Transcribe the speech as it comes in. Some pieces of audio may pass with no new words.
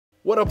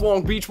What up,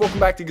 Long Beach? Welcome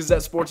back to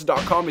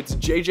GazetteSports.com. It's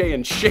JJ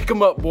and shake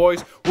 'em up,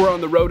 boys. We're on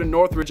the road in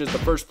Northridge as the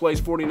first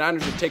place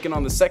 49ers are taking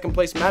on the second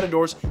place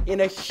Matadors in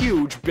a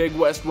huge Big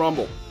West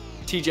Rumble.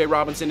 TJ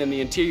Robinson and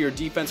the interior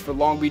defense for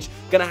Long Beach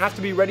gonna have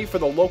to be ready for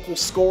the local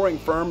scoring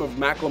firm of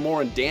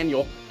Macklemore and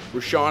Daniel.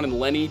 Rashawn and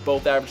Lenny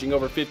both averaging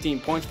over 15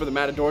 points for the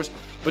Matadors,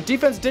 but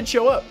defense did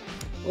show up.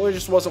 Well, it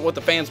just wasn't what the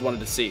fans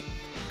wanted to see.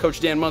 Coach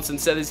Dan Munson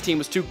said his team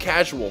was too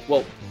casual.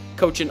 Well,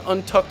 coach, an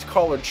untucked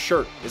collared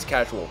shirt is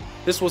casual.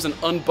 This was an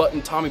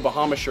unbuttoned Tommy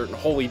Bahama shirt and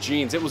holy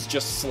jeans. It was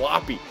just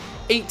sloppy.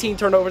 18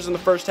 turnovers in the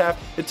first half.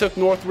 It took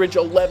Northridge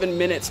 11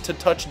 minutes to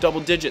touch double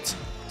digits.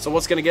 So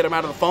what's going to get them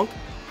out of the funk?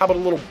 How about a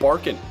little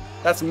barking?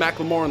 That's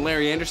Macklemore and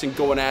Larry Anderson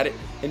going at it.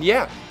 And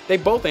yeah, they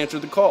both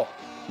answered the call.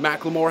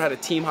 Macklemore had a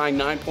team-high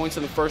 9 points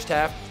in the first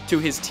half to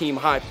his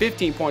team-high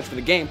 15 points for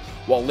the game,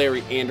 while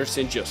Larry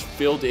Anderson just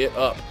filled it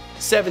up.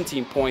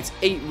 17 points,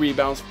 8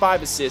 rebounds,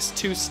 5 assists,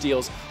 2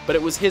 steals, but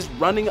it was his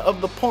running of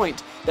the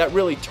point that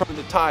really turned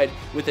the tide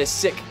with a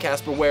sick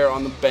Casper Ware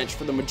on the bench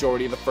for the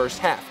majority of the first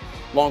half.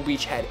 Long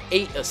Beach had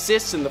 8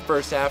 assists in the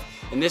first half,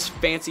 and this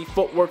fancy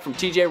footwork from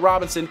TJ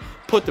Robinson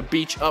put the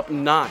Beach up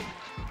 9.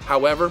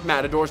 However,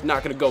 Matador's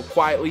not going to go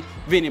quietly.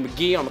 Vinny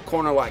McGee on the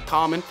corner like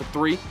Common for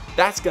 3.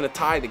 That's going to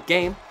tie the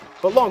game,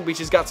 but Long Beach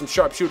has got some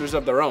sharpshooters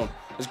of their own.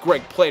 As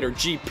Greg Plater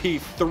GP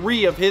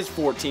 3 of his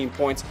 14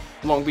 points,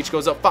 Long Beach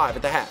goes up 5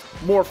 at the half.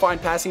 More fine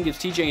passing gives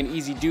TJ an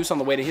easy deuce on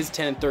the way to his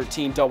 10 and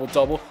 13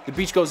 double-double. The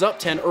Beach goes up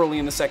 10 early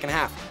in the second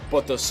half,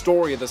 but the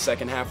story of the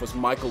second half was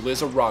Michael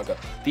Lizarraga.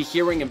 The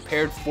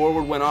hearing-impaired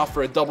forward went off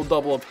for a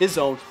double-double of his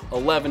own,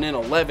 11 and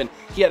 11.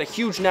 He had a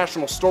huge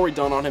national story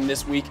done on him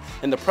this week,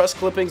 and the press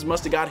clippings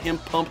must have got him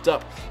pumped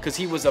up because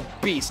he was a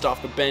beast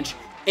off the bench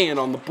and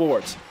on the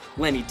boards.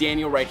 Lenny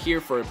Daniel right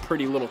here for a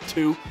pretty little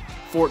 2.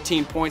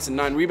 14 points and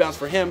 9 rebounds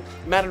for him.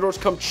 Matadors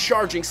come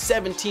charging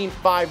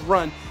 17-5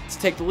 run to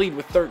take the lead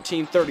with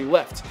 13:30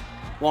 left.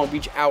 Long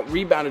Beach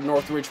out-rebounded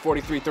Northridge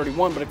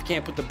 43-31, but if you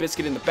can't put the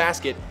biscuit in the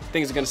basket,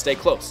 things are going to stay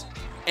close.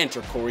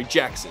 Enter Corey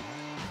Jackson.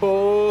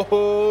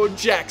 Oh,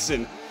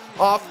 Jackson.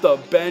 Off the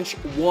bench,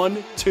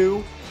 1,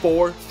 2,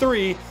 4,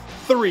 3,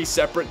 3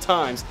 separate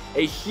times.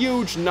 A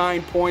huge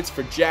 9 points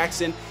for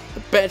Jackson.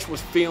 The bench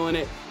was feeling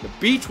it. The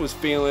Beach was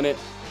feeling it.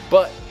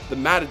 But the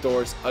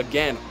Matadors,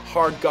 again,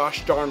 hard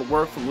gosh darn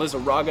work from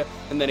Lizarraga,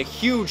 and then a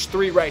huge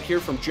 3 right here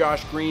from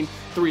Josh Green,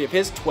 3 of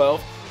his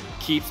 12,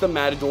 keeps the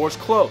Matadors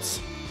close.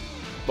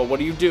 But what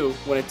do you do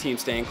when a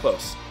team's staying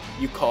close?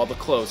 You call the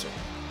closer.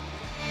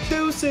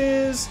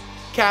 Deuces!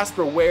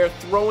 Casper Ware,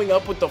 throwing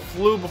up with the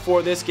flu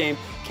before this game,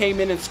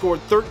 came in and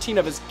scored 13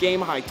 of his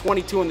game-high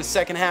 22 in the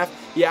second half.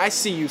 Yeah, I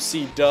see you,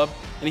 C-Dub.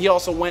 And he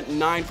also went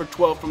 9 for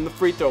 12 from the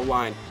free throw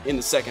line in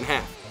the second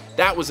half.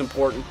 That was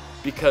important,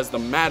 because the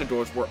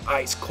Matadors were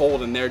ice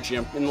cold in their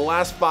gym. In the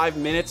last 5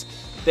 minutes,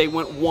 they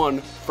went 1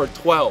 for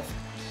 12.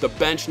 The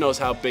bench knows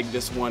how big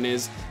this one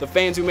is. The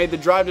fans who made the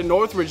drive to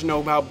Northridge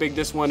know how big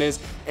this one is.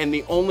 And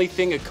the only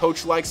thing a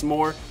coach likes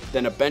more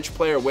than a bench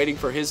player waiting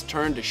for his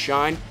turn to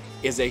shine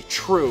is a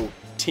true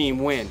team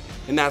win.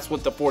 And that's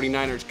what the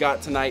 49ers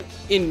got tonight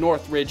in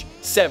Northridge,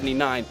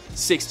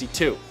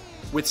 79-62.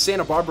 With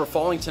Santa Barbara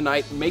falling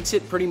tonight, makes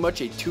it pretty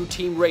much a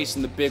 2-team race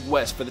in the Big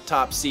West for the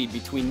top seed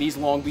between these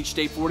Long Beach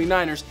State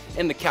 49ers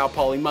and the Cal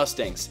Poly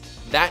Mustangs.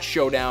 That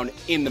showdown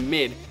in the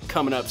mid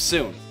coming up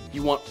soon.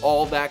 You want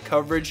all that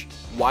coverage?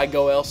 Why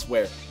go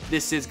elsewhere?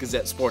 This is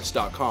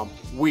GazetteSports.com.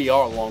 We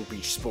are Long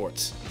Beach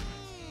Sports.